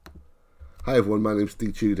Hi everyone, my name's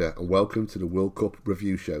Steve Tudor and welcome to the World Cup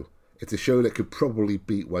Review Show. It's a show that could probably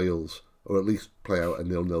beat Wales, or at least play out a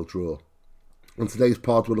 0-0 draw. On today's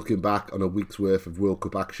pod we're looking back on a week's worth of World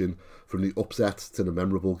Cup action, from the upsets to the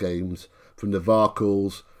memorable games, from the VAR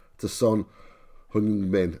calls to Son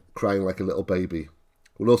Heung-min crying like a little baby.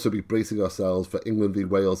 We'll also be bracing ourselves for England v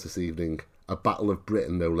Wales this evening, a battle of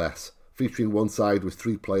Britain no less, featuring one side with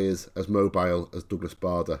three players as mobile as Douglas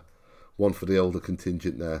Bader, one for the older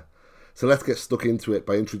contingent there. So let's get stuck into it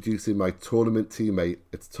by introducing my tournament teammate.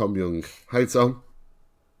 It's Tom Young. Hi Tom.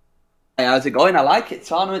 Hey, how's it going? I like it.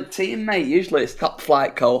 Tournament teammate. Usually it's top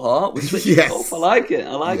flight cohort. We switch it up. I like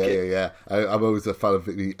it. Yeah. I'm always a fan of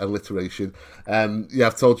the alliteration.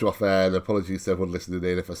 I've told you off air, and apologies to everyone listening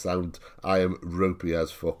in if I am ropey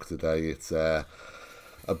as fuck today. It's a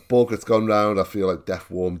bug that's gone round. I feel like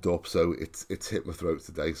death warmed up, so it's hit my throat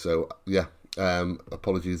today. So yeah,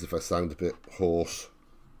 apologies if I sound a bit hoarse.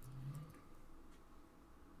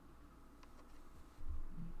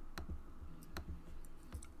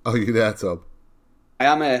 Oh, you there, Tom? I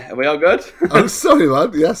am here. Are we all good? Oh, sorry, man.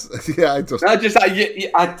 Yes. Yeah, I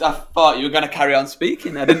thought you were going to carry on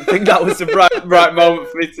speaking. I didn't think that was the right moment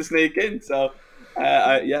for me to sneak in. So,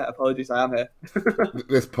 apologies. I am here.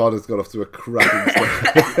 This pod has got off to a cracking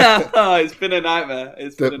start. It's been a nightmare.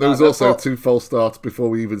 There was also 2 false starts before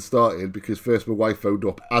we even started, because first my wife phoned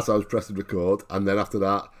up as I was pressing record, and then after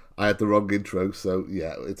that I had the wrong intro. So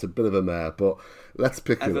yeah, it's a bit of a mare, but let's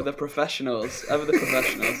pick it up. Ever the professionals.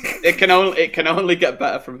 It can only get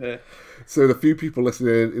better from here. So the few people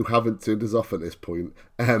listening who haven't turned us off at this point,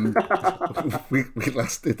 we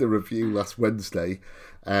last did a review last Wednesday,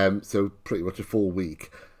 so pretty much a full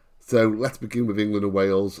week. So let's begin with England and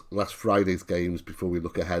Wales, last Friday's games, before we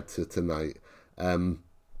look ahead to tonight.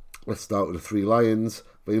 Let's start with the Three Lions.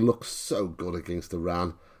 They looked so good against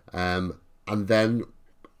Iran, and then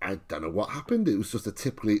I don't know what happened. It was just a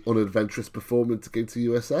typically unadventurous performance against the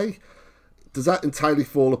USA. Does that entirely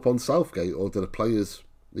fall upon Southgate, or do the players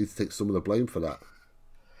need to take some of the blame for that?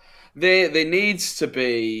 There needs to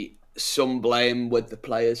be some blame with the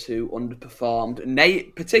players who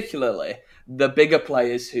underperformed. Particularly the bigger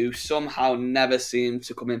players who somehow never seem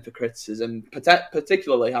to come in for criticism.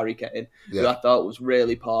 Particularly Harry Kane, who I thought was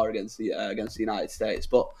really poor against the United States.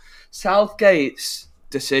 But Southgate's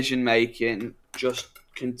decision making just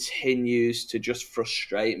continues to just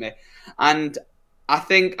frustrate me, and I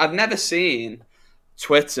think I've never seen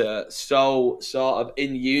Twitter so sort of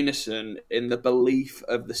in unison in the belief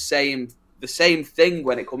of the same thing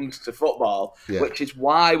when it comes to football, which is,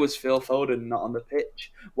 why was Phil Foden not on the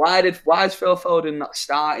pitch? Why is Phil Foden not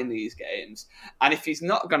starting these games? And if he's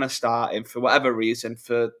not going to start him for whatever reason,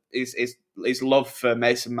 for his love for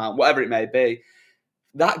Mason Mount, whatever it may be,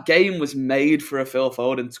 that game was made for a Phil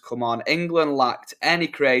Foden to come on. England lacked any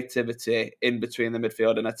creativity in between the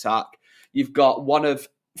midfield and attack. You've got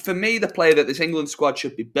for me, the player that this England squad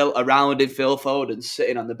should be built around in Phil Foden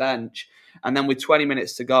sitting on the bench. And then with 20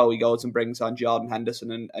 minutes to go, he goes and brings on Jordan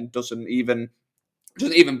Henderson and doesn't even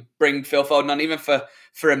bring Phil Foden on, even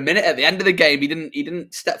for a minute at the end of the game. He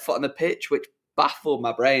didn't step foot on the pitch, which baffled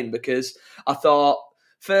my brain, because I thought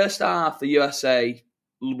first half the USA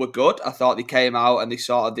were good. I thought they came out and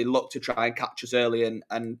they looked to try and catch us early and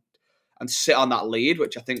sit on that lead,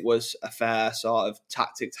 which I think was a fair sort of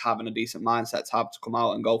tactic to have, and a decent mindset to have, to come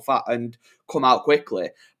out and go fat and come out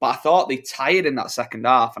quickly. But I thought they tired in that second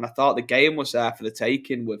half, and I thought the game was there for the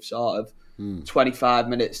taking with sort of 25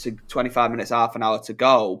 minutes, half an hour to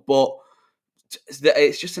go. But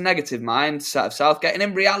it's just a negative mindset of Southgate. And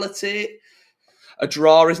in reality, a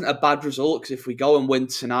draw isn't a bad result, because if we go and win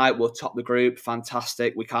tonight, we'll top the group.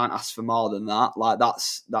 Fantastic. We can't ask for more than that. Like,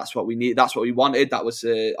 that's what we need. That's what we wanted. That was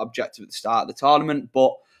the objective at the start of the tournament.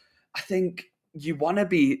 But I think you want to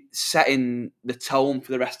be setting the tone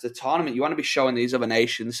for the rest of the tournament. You want to be showing these other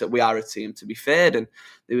nations that we are a team to be feared. And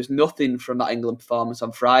there was nothing from that England performance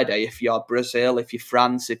on Friday. If you're Brazil, if you're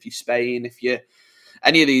France, if you're Spain, if you're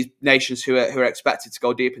any of these nations who are expected to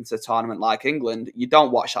go deep into the tournament like England, you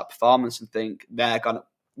don't watch that performance and think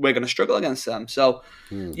we're gonna struggle against them. So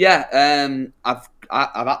I've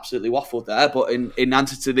absolutely waffled there, but in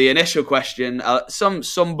answer to the initial question,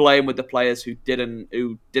 some blame with the players who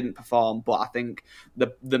didn't perform, but I think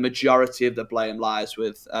the majority of the blame lies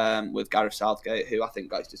with Gareth Southgate, who I think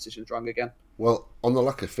got his decisions wrong again. Well, on the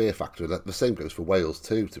lack of fear factor, the same goes for Wales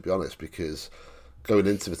too, to be honest, because going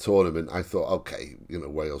into the tournament, I thought, okay,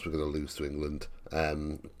 Wales were going to lose to England,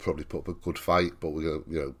 probably put up a good fight, but we're going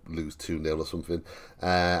to lose 2-0 or something,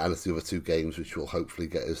 and it's the other 2 games which will hopefully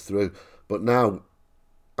get us through. But now,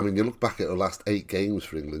 I mean, you look back at the last 8 games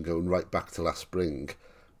for England, going right back to last spring,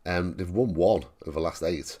 they've won 1 of the last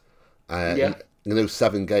 8. Yeah. In those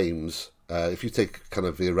 7 games, if you take kind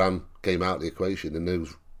of the Iran game out of the equation, in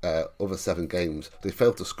those other 7 games, they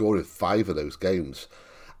failed to score in 5 of those games.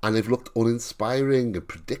 And they've looked uninspiring and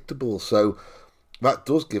predictable. So that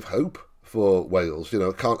does give hope for Wales.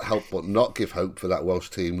 It can't help but not give hope for that Welsh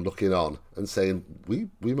team looking on and saying, we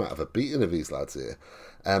might have a beating of these lads here.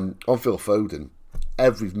 On Phil Foden,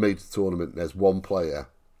 every major tournament there's one player.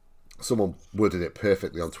 Someone worded it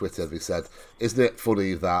perfectly on Twitter. They said, isn't it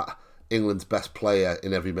funny that England's best player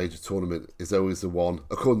in every major tournament is always the one,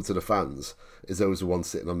 according to the fans, is always the one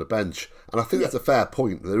sitting on the bench? And I think that's a fair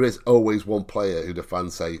point. There is always one player who the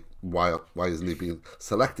fans say, why isn't he being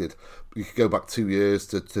selected? You could go back 2 years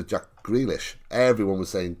to Jack Grealish. Everyone was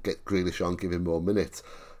saying, get Grealish on, give him more minutes.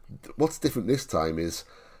 What's different this time is,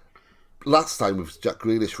 last time with Jack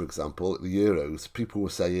Grealish, for example, at the Euros, people were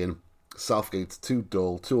saying, Southgate's too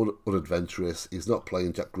dull, too unadventurous. He's not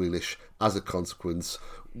playing Jack Grealish as a consequence.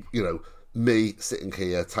 Me sitting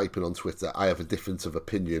here typing on Twitter, I have a difference of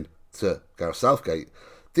opinion to Gareth Southgate.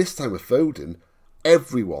 This time with Foden,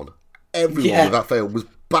 everyone without fail was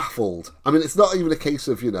baffled. I mean, it's not even a case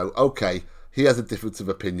of, okay, he has a difference of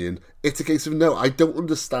opinion. It's a case of, no, I don't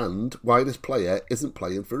understand why this player isn't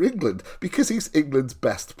playing for England, because he's England's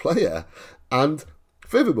best player. And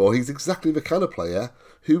furthermore, he's exactly the kind of player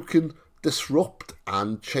who can disrupt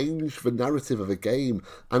and change the narrative of a game.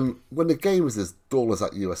 And when the game was as dull as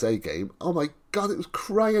that USA game, oh my God, it was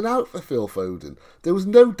crying out for Phil Foden. There was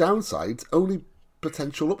no downsides, only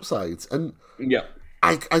potential upsides. And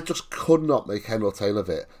I just could not make head or tail of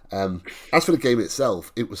it. As for the game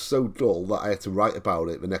itself, it was so dull that I had to write about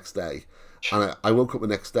it the next day. And I woke up the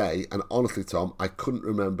next day, and honestly, Tom, I couldn't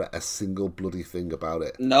remember a single bloody thing about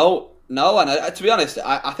it. No, and to be honest,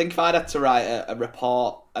 I think if I'd had to write a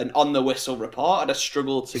report, an on-the-whistle report, I'd have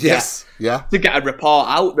struggled to get a report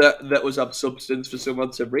out that was of substance for someone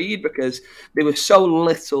to read, because there was so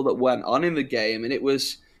little that went on in the game, and it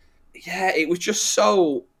was just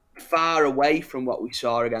so far away from what we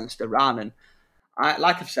saw against Iran. And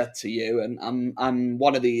like I've said to you, and I'm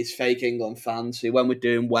one of these fake England fans who, when we're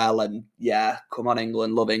doing well, and come on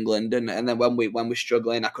England, love England, and then when we're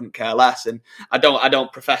struggling, I couldn't care less, and I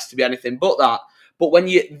don't profess to be anything but that. But when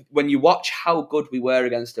you watch how good we were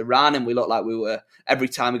against Iran, and we looked like we were, every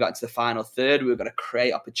time we got into the final third, we were going to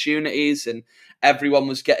create opportunities, and everyone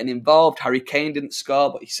was getting involved. Harry Kane didn't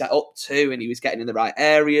score, but he set up 2, and he was getting in the right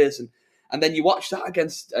areas, and then you watch that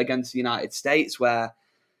against the United States, where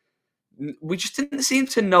we just didn't seem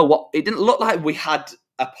to know what. It didn't look like we had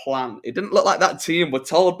a plan. It didn't look like that team were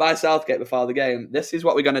told by Southgate before the game, this is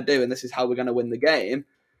what we're going to do and this is how we're going to win the game.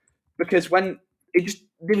 Because when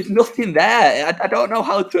there was nothing there. I don't know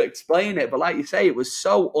how to explain it, but like you say, it was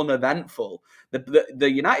so uneventful.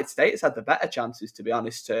 The United States had the better chances, to be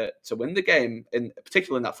honest, to win the game,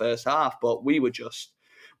 particularly in that first half. But we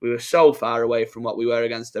were so far away from what we were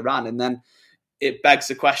against Iran, and then it begs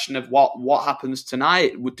the question of what happens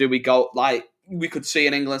tonight. Do we go, like, we could see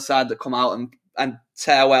an England side that come out and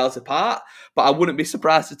tear Wales apart, but I wouldn't be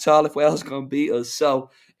surprised at all if Wales go and beat us. So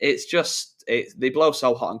it's just, they blow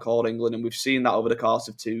so hot and cold, England, and we've seen that over the course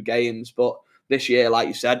of 2 games. But this year, like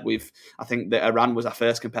you said, I think that Iran was our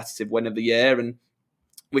first competitive win of the year, and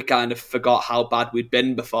we kind of forgot how bad we'd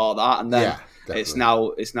been before that, and then it's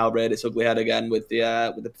now reared its ugly head again with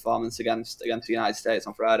the performance against the United States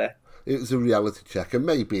on Friday. It was a reality check, and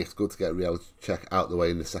maybe it's good to get a reality check out of the way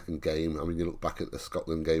in the second game. I mean, you look back at the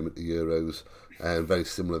Scotland game at the Euros, very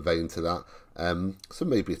similar vein to that. So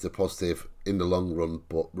maybe it's a positive in the long run,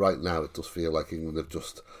 but right now it does feel like England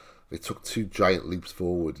they took 2 giant leaps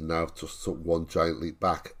forward and now just took 1 giant leap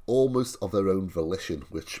back, almost of their own volition,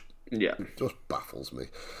 which just baffles me.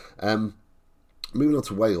 Moving on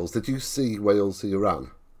to Wales, did you see Wales-Iran?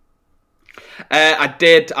 I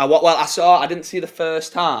did. I didn't see the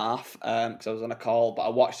first half because I was on a call, but I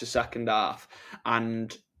watched the second half,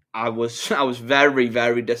 and I was very,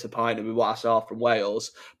 very disappointed with what I saw from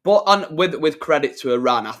Wales. But with credit to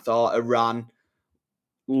Iran, I thought Iran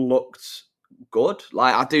looked good.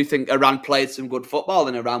 Like, I do think Iran played some good football,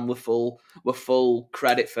 and Iran were full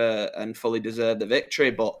credit for and fully deserved the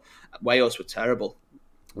victory. But Wales were terrible.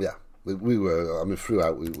 Yeah. We were, I mean,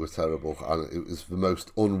 throughout we were terrible, and it was the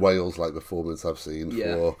most un-Wales-like performance I've seen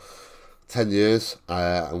for 10 years,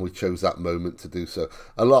 and we chose that moment to do so.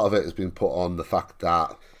 A lot of it has been put on the fact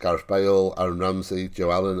that Gareth Bale, Aaron Ramsey, Joe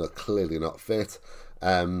Allen are clearly not fit.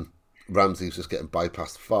 Ramsey's just getting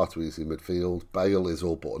bypassed far too easy in midfield. Bale is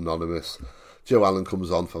all but anonymous. Joe Allen comes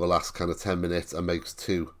on for the last kind of 10 minutes and makes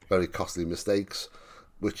 2 very costly mistakes,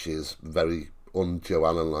 which is very un-Joe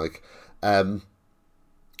Allen-like.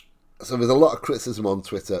 So there's a lot of criticism on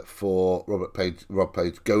Twitter for Rob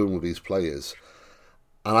Page going with these players,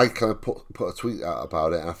 and I kind of put a tweet out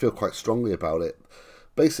about it, and I feel quite strongly about it.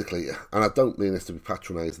 Basically, and I don't mean this to be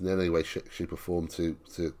patronising in any way, shape or form to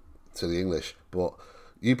the English, but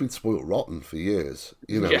you've been spoiled rotten for years.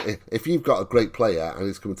 You know, if you've got a great player and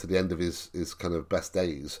he's coming to the end of his kind of best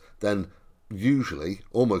days, then usually,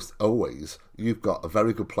 almost always, you've got a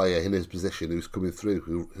very good player in his position who's coming through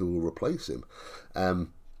who will replace him.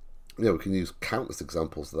 You know, we can use countless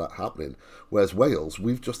examples of that happening. Whereas Wales,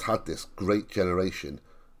 we've just had this great generation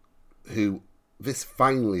who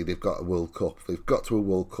finally they've got a World Cup. They've got to a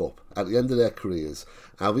World Cup at the end of their careers.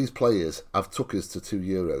 Now these players have took us to 2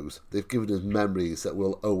 Euros. They've given us memories that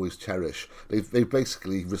we'll always cherish. They've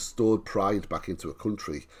basically restored pride back into a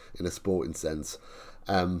country in a sporting sense.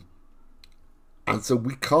 And so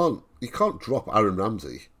you can't drop Aaron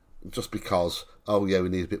Ramsey just because, oh yeah, we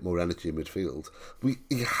need a bit more energy in midfield.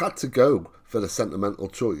 He had to go for the sentimental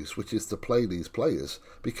choice, which is to play these players,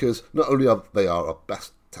 because not only are they our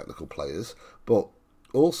best technical players, but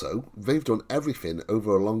also they've done everything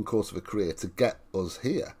over a long course of a career to get us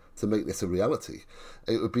here, to make this a reality.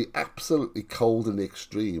 It would be absolutely cold in the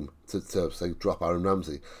extreme to say drop Aaron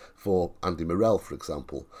Ramsey for Andy Morel, for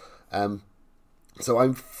example. So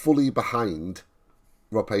I'm fully behind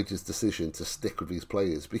Rob Page's decision to stick with these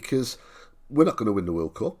players, because we're not going to win the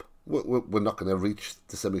World Cup. We're not going to reach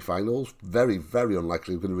the semi-finals. Very, very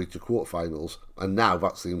unlikely we're going to reach the quarter-finals. And now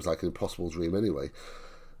that seems like an impossible dream anyway.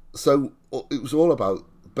 So it was all about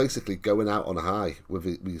basically going out on a high with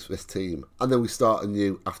this team. And then we start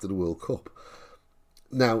anew after the World Cup.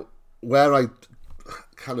 Now, where I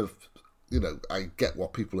kind of, I get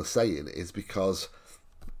what people are saying is because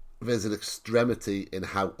there's an extremity in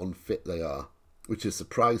how unfit they are, which has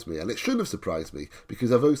surprised me, and it shouldn't have surprised me,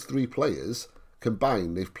 because of those 3 players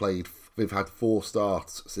combined, they've had 4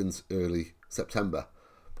 starts since early September.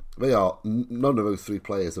 None of those 3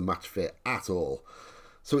 players are match fit at all,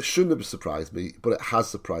 so it shouldn't have surprised me, but it has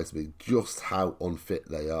surprised me just how unfit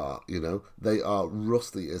they are. They are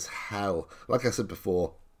rusty as hell. Like I said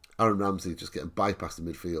before, Aaron Ramsey just getting bypassed in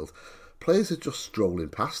midfield. Players are just strolling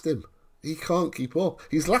past him. He can't keep up.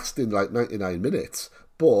 He's lasting like 99 minutes,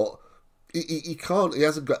 but he can't. He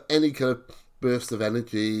hasn't got any kind of burst of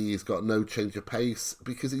energy. He's got no change of pace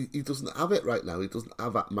because he doesn't have it right now. He doesn't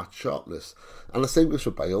have that match sharpness. And the same goes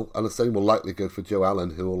for Bale, and the same will likely go for Joe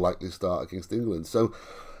Allen, who will likely start against England. So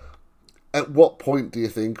at what point do you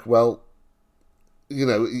think, well,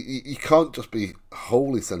 you can't just be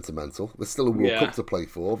wholly sentimental. There's still a World Cup to play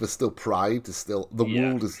for. There's still pride. There's still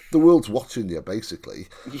the world's watching you, basically.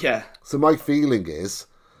 Yeah. So my feeling is,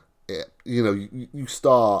 you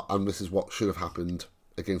start, and this is what should have happened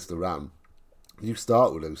against Iran. You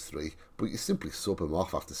start with those 3, but you simply sub them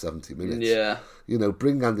off after 70 minutes. Yeah.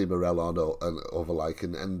 Bring Andy Morel on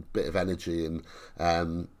and a bit of energy,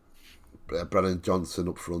 and Brennan Johnson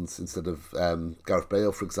up front instead of Gareth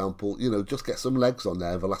Bale, for example. Just get some legs on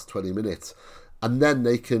there the last 20 minutes, and then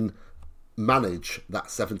they can manage that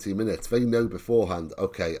 70 minutes. They know beforehand,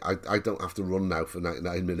 okay, I don't have to run now for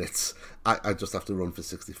 99 minutes. I just have to run for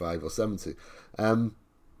 65 or 70.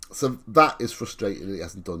 So that is frustrating that he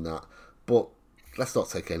hasn't done that. But let's not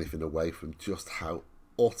take anything away from just how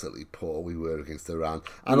utterly poor we were against Iran,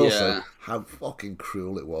 and also how fucking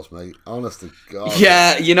cruel it was, mate. Honest to God.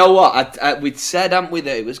 Yeah, you know what? We'd said, hadn't we,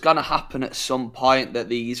 that it was going to happen at some point, that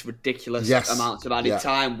these ridiculous amounts of added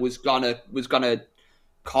time was gonna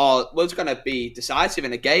be decisive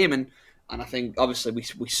in a game, and I think obviously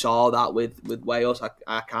we saw that with Wales.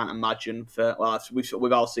 I can't imagine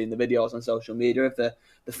we've all seen the videos on social media of the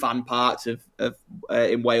fan parts of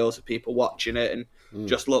in Wales of people watching it and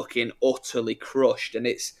just looking utterly crushed, and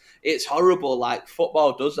it's horrible. Like,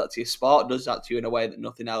 football does that to you, sport does that to you in a way that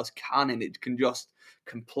nothing else can, and it can just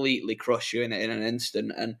completely crush you in an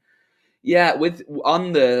instant. And yeah,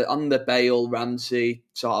 on the Bale Ramsey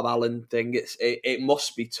sort of Allen thing, it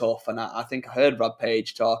must be tough, and I think I heard Rob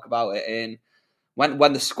Page talk about it in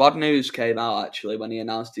when the squad news came out, actually, when he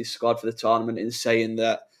announced his squad for the tournament, in saying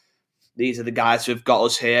that these are the guys who have got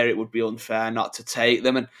us here. It would be unfair not to take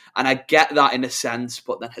them, and I get that in a sense,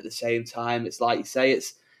 but then at the same time, it's like you say,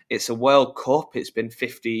 it's a World Cup. It's been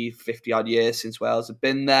 50 odd years since Wales have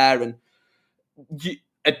been there, and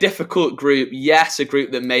a difficult group, yes, a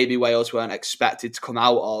group that maybe Wales weren't expected to come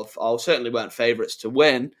out of, or certainly weren't favourites to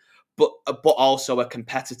win, but also a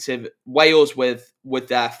competitive Wales with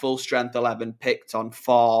their full strength 11 picked on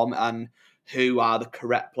form and who are the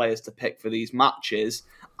correct players to pick for these matches.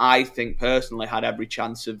 I think personally had every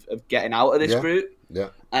chance of getting out of this group. Yeah.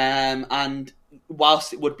 And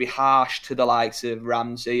whilst it would be harsh to the likes of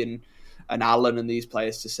Ramsey and Allen and these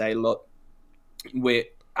players to say, look,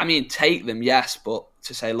 take them, yes, but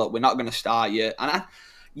to say, look, we're not going to start you. And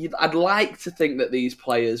I'd like to think that these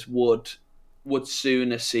players would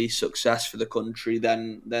sooner see success for the country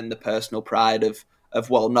than the personal pride of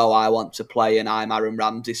well, no, I want to play and I'm Aaron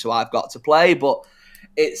Ramsey, so I've got to play. But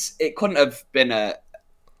it couldn't have been a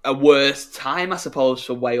worse time, I suppose,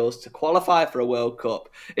 for Wales to qualify for a World Cup.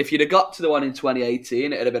 If you'd have got to the one in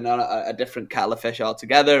 2018, it'd have been a different kettle of fish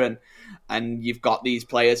altogether. And you've got these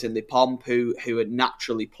players in the pomp who would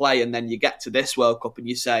naturally play, and then you get to this World Cup and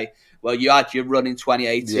you say, well, you had your run in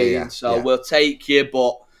 2018, we'll take you,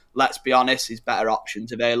 but let's be honest, there's better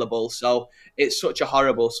options available. So it's such a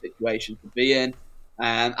horrible situation to be in.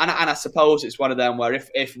 And I suppose it's one of them where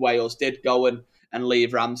if Wales did go and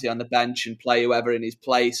leave Ramsey on the bench and play whoever in his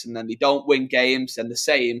place, and then they don't win games, then the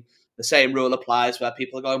same rule applies where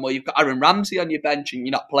people are going, well, you've got Aaron Ramsey on your bench and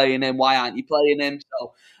you're not playing him. Why aren't you playing him?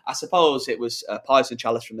 So I suppose it was a poison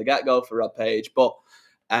chalice from the get-go for Rob Page. But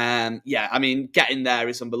getting there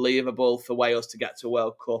is unbelievable. For Wales to get to a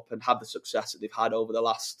World Cup and have the success that they've had over the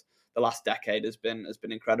last decade has been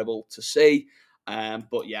incredible to see.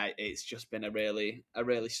 But yeah, it's just been a really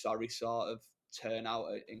sorry sort of turnout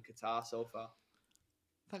in Qatar so far.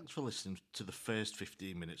 Thanks for listening to the first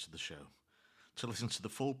 15 minutes of the show. To listen to the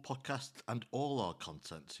full podcast and all our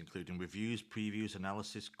contents, including reviews, previews,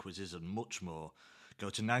 analysis, quizzes and much more, go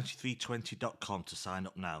to 9320.com to sign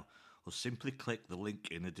up now, or simply click the link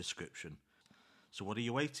in the description. So what are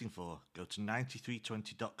you waiting for? Go to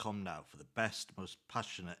 9320.com now for the best, most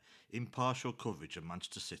passionate, impartial coverage of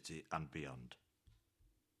Manchester City and beyond.